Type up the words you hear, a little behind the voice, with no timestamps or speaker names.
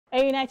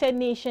A United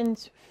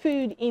Nations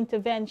Food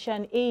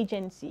Intervention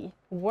Agency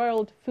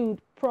World Food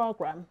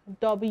Programme,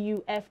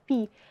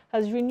 WFP,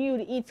 has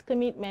renewed its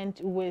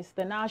commitment with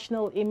the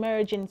National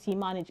Emergency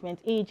Management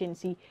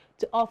Agency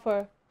to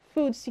offer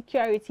food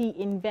security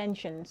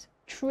interventions,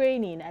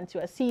 training, and to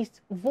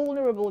assist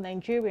vulnerable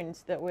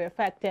Nigerians that were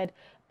affected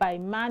by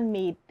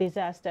man-made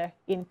disaster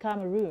in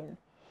Cameroon.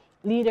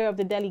 Leader of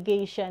the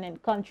delegation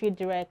and country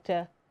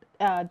director,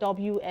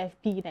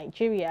 WFP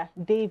Nigeria,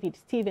 David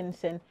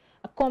Stevenson,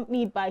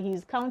 accompanied by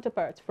his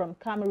counterpart from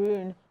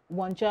Cameroon,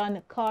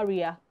 Wanjan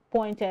Karia,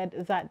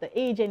 pointed that the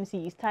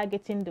agency is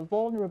targeting the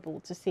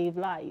vulnerable to save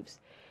lives.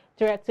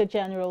 Director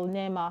General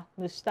Nema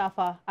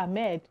Mustafa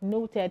Ahmed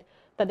noted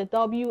that the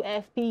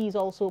WFP is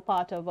also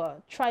part of a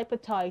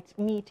tripartite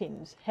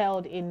meetings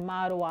held in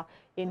Marwa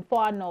in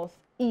far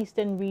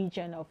northeastern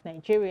region of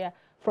Nigeria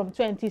from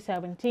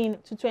 2017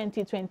 to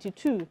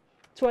 2022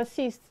 to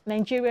assist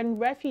Nigerian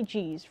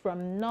refugees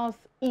from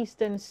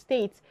northeastern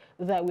states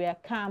that were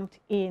camped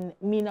in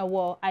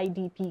Minawa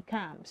IDP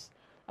camps.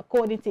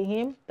 According to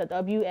him, the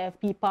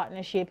WFP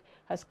partnership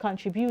has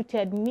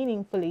contributed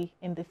meaningfully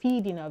in the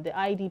feeding of the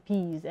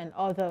IDPs and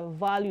other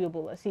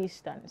valuable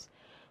assistance.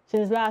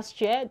 Since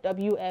last year,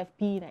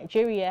 WFP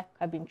Nigeria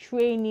have been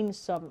training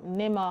some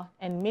NEMA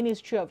and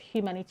Ministry of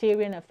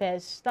Humanitarian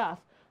Affairs staff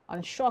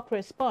on shock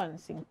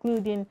response,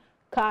 including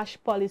cash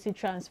policy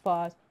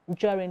transfers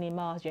during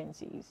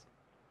emergencies.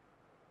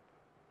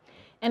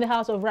 And the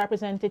House of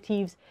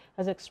Representatives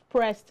has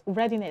expressed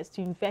readiness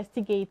to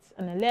investigate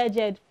an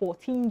alleged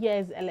 14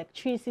 years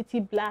electricity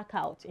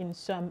blackout in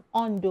some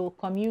Ondo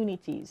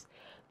communities.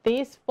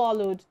 This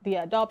followed the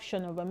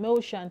adoption of a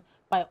motion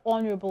by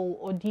Honorable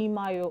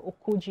Odimayo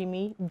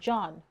Okujimi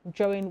John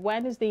during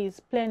Wednesday's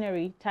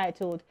plenary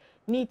titled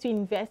 "Need to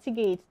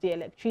Investigate the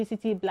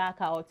Electricity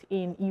Blackout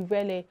in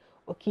Irele,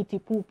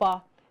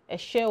 Okitipupa,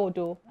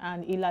 Esheodo,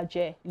 and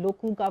Ilaje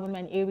local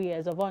government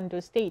areas of Ondo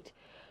State."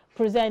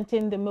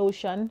 Presenting the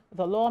motion,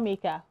 the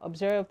lawmaker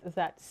observed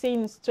that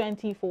since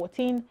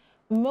 2014,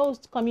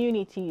 most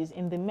communities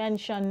in the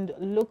mentioned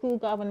local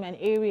government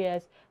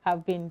areas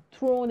have been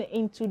thrown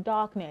into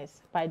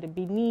darkness by the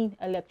Benin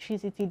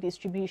Electricity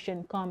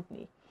Distribution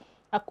Company.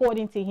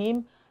 According to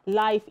him,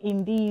 life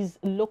in these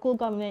local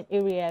government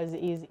areas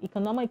is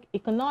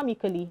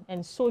economically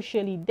and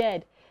socially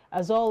dead,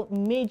 as all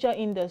major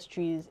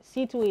industries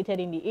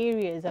situated in the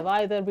areas have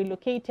either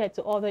relocated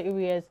to other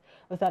areas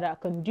that are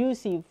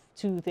conducive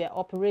to their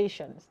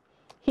operations.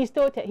 He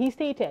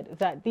stated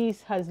that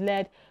this has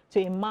led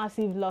to a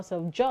massive loss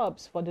of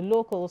jobs for the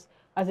locals,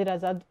 as it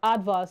has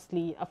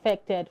adversely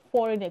affected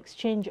foreign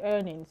exchange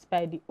earnings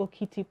by the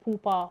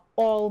Okitipupa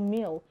oil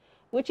mill,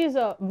 which is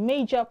a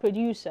major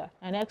producer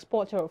and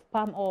exporter of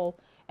palm oil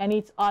and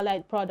its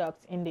allied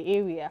products in the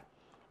area.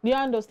 The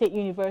Ondo State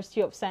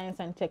University of Science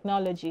and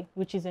Technology,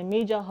 which is a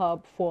major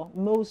hub for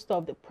most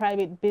of the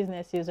private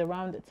businesses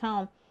around the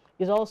town,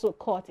 is also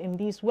caught in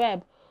this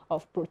web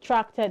of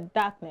protracted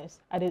darkness,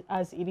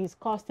 as it is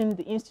costing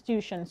the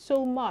institution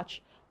so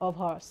much of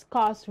her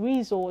scarce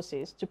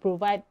resources to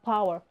provide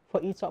power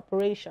for its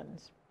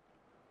operations.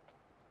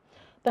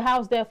 The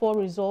House therefore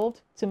resolved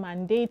to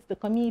mandate the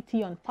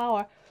Committee on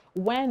Power,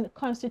 when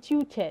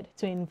constituted,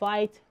 to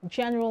invite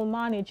General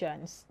Manager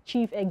and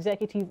Chief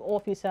Executive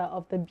Officer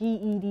of the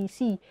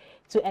BEDC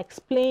to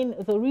explain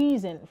the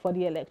reason for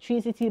the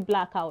electricity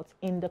blackout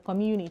in the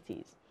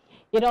communities.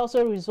 It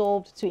also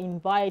resolved to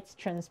invite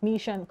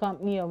Transmission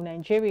Company of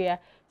Nigeria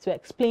to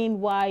explain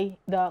why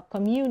the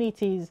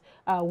communities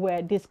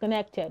were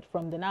disconnected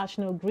from the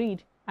national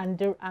grid and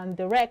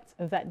direct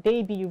that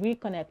they be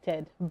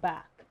reconnected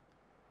back.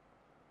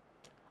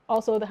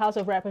 Also, the House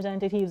of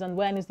Representatives on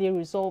Wednesday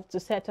resolved to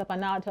set up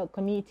an ad hoc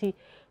committee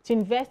to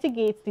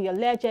investigate the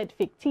alleged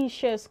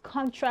fictitious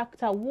contract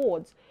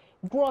awards,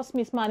 gross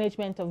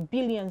mismanagement of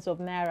billions of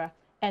naira,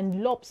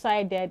 and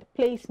lopsided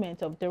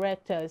placement of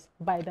directors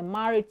by the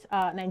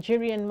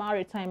Nigerian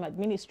Maritime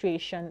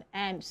Administration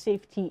and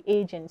Safety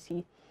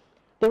Agency.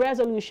 The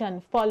resolution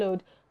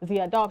followed the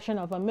adoption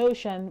of a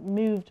motion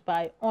moved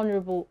by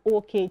Honorable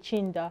O.K.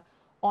 Chinda,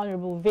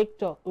 Honorable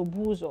Victor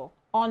Obuzo,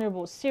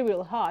 Honorable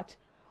Cyril Hart,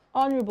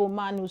 Honorable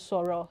Manu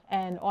Soro,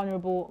 and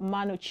Honorable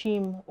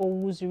Manuchim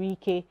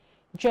Owuzurike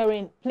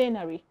during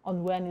plenary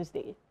on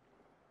Wednesday.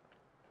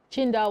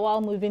 Chinda,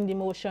 while moving the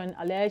motion,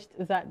 alleged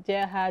that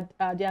there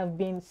have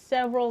been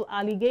several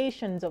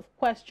allegations of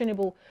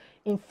questionable,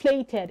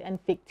 inflated,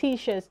 and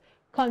fictitious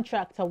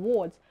contract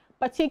awards,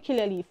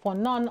 particularly for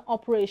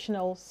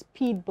non-operational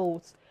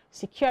speedboats,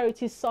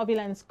 security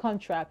surveillance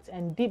contracts,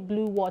 and deep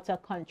blue water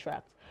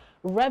contracts,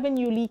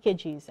 revenue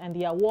leakages, and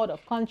the award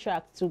of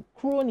contracts to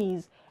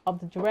cronies of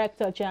the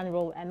Director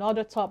General and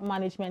other top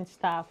management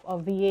staff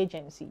of the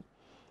agency.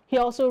 He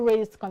also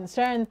raised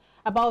concern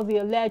about the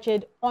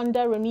alleged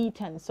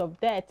under-remittance of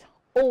debt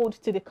owed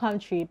to the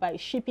country by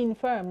shipping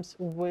firms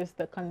with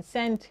the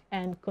consent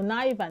and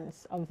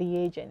connivance of the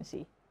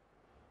agency.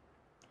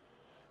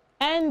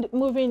 And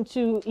moving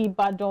to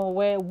Ibadan,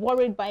 where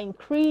worried by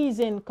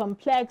increasing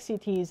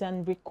complexities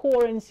and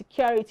recurring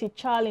security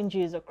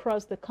challenges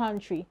across the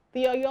country,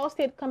 the Oyo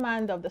State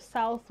Command of the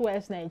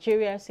Southwest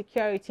Nigeria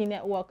Security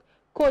Network,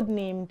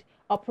 codenamed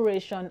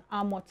Operation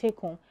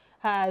Amotekun,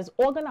 has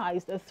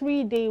organized a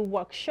 3-day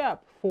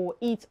workshop for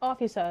its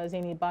officers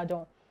in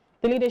Ibadan.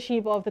 The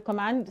leadership of the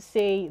command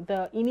say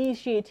the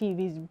initiative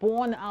is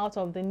born out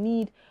of the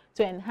need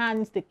to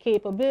enhance the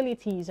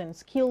capabilities and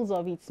skills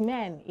of its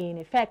men in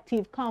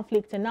effective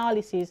conflict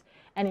analysis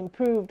and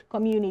improved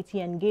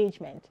community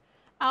engagement.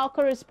 Our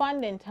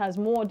correspondent has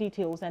more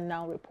details and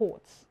now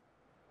reports.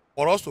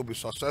 For us to be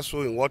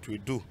successful in what we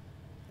do,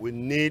 we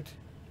need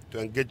to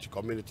engage the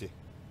community.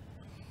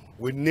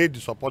 We need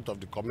the support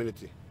of the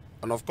community.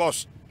 And of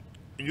course,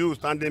 you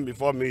standing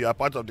before me, you are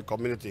part of the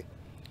community.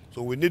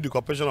 So we need the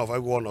cooperation of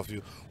every one of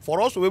you.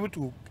 For us to be able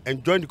to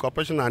enjoy the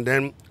cooperation and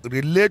then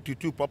relate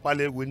with you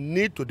properly, we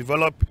need to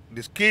develop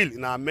the skill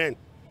in our men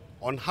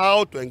on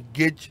how to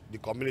engage the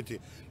community.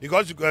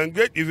 Because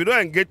if you don't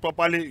engage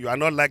properly, you are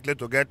not likely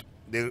to get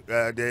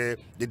the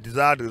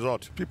desired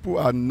result. People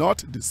are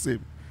not the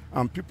same,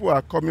 and people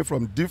are coming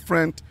from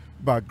different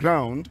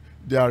backgrounds.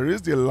 There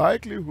is the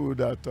likelihood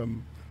that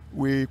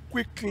we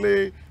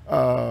quickly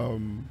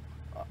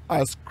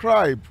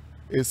ascribe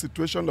a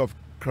situation of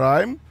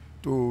crime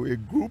to a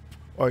group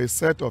or a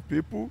set of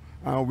people,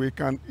 and we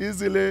can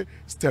easily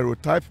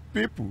stereotype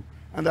people,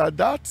 and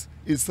that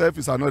itself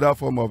is another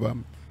form of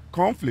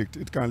conflict.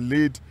 It can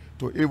lead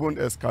to even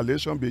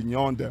escalation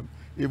beyond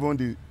even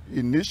the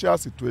initial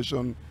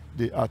situation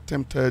they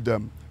attempted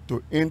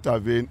to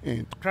intervene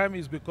in. Crime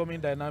is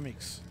becoming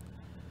dynamics.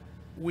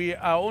 We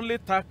are only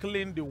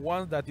tackling the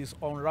ones that is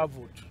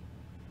unraveled.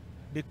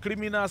 The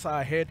criminals are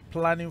ahead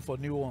planning for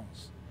new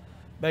ones.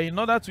 But in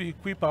order to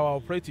equip our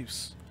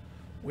operatives,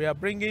 we are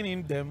bringing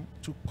in them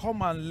to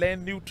come and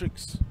learn new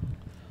tricks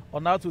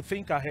on how to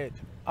think ahead,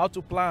 how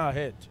to plan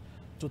ahead,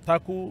 to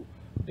tackle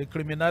the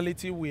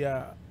criminality we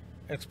are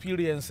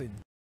experiencing.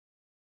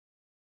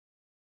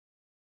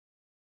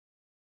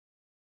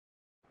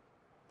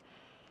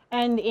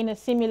 And in a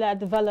similar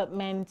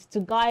development,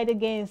 to guide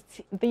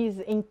against these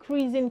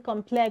increasing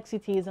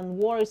complexities and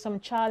worrisome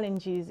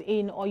challenges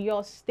in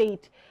Oyo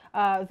State,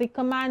 the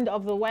command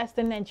of the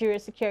Western Nigeria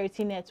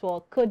Security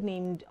Network,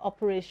 codenamed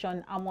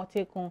Operation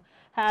Amotekun,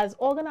 has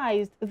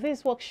organized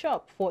this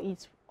workshop for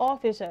its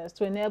officers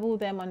to enable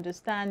them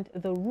understand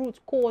the root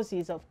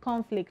causes of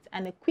conflict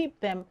and equip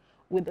them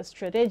with the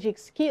strategic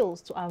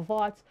skills to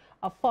avert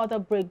a further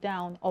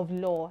breakdown of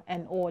law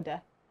and order.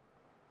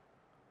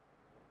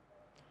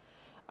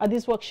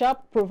 This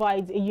workshop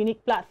provides a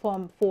unique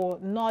platform for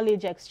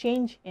knowledge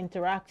exchange,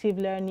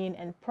 interactive learning,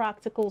 and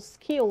practical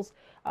skills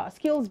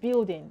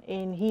building.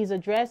 In his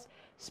address,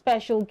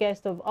 special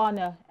guest of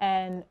honor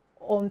and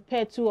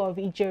Onpetu of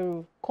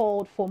Ijeru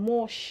called for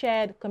more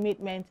shared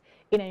commitment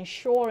in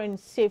ensuring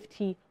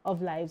safety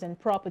of lives and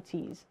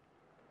properties.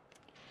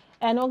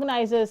 And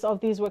organizers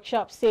of these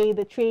workshops say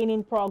the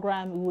training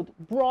program would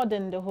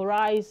broaden the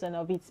horizon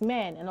of its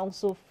men and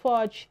also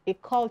forge a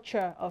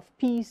culture of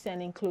peace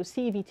and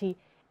inclusivity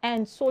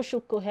and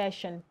social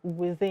cohesion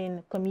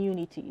within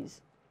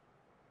communities.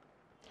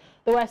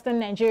 The Western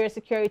Nigeria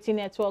Security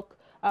Network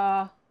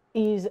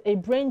is a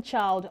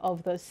brainchild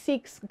of the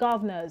 6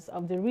 governors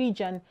of the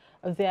region.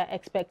 Their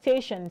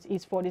expectations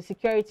is for the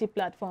security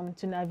platform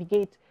to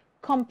navigate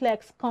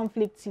complex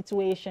conflict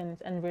situations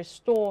and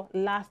restore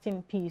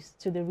lasting peace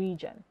to the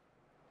region.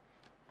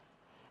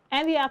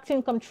 And the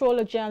Acting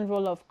Controller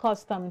General of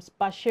Customs,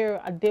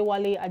 Bashir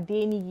Adewale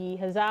Adeniyi,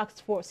 has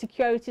asked for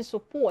security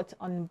support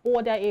on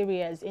border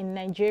areas in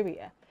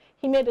Nigeria.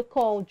 He made a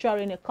call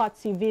during a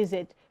courtesy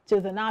visit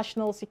to the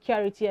National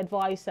Security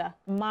Advisor,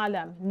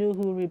 Malam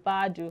Nuhu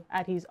Ribadu,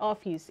 at his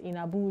office in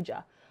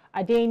Abuja.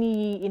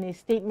 Adeniyi, in a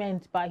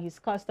statement by his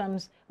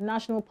Customs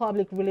National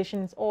Public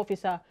Relations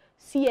Officer,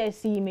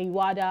 CSE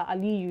Meiwada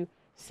Aliyu,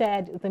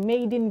 said the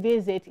maiden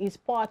visit is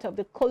part of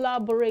the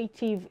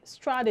collaborative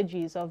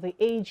strategies of the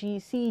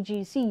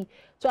AGCGC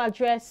to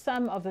address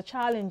some of the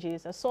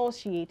challenges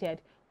associated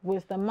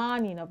with the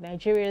manning of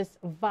Nigeria's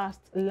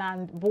vast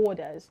land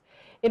borders.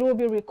 It will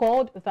be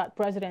recalled that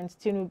President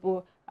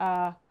Tinubu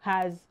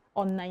has,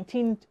 on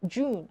 19th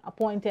June,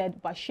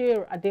 appointed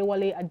Bashir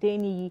Adewale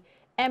Adeniyi,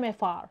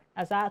 MFR,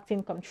 as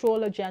Acting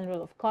Controller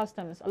General of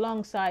Customs,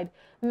 alongside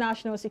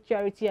National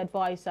Security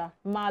Advisor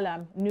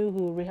Malam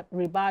Nuhu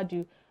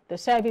Ribadu, the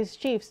Service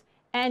Chiefs,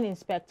 and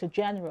Inspector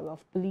General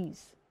of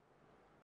Police.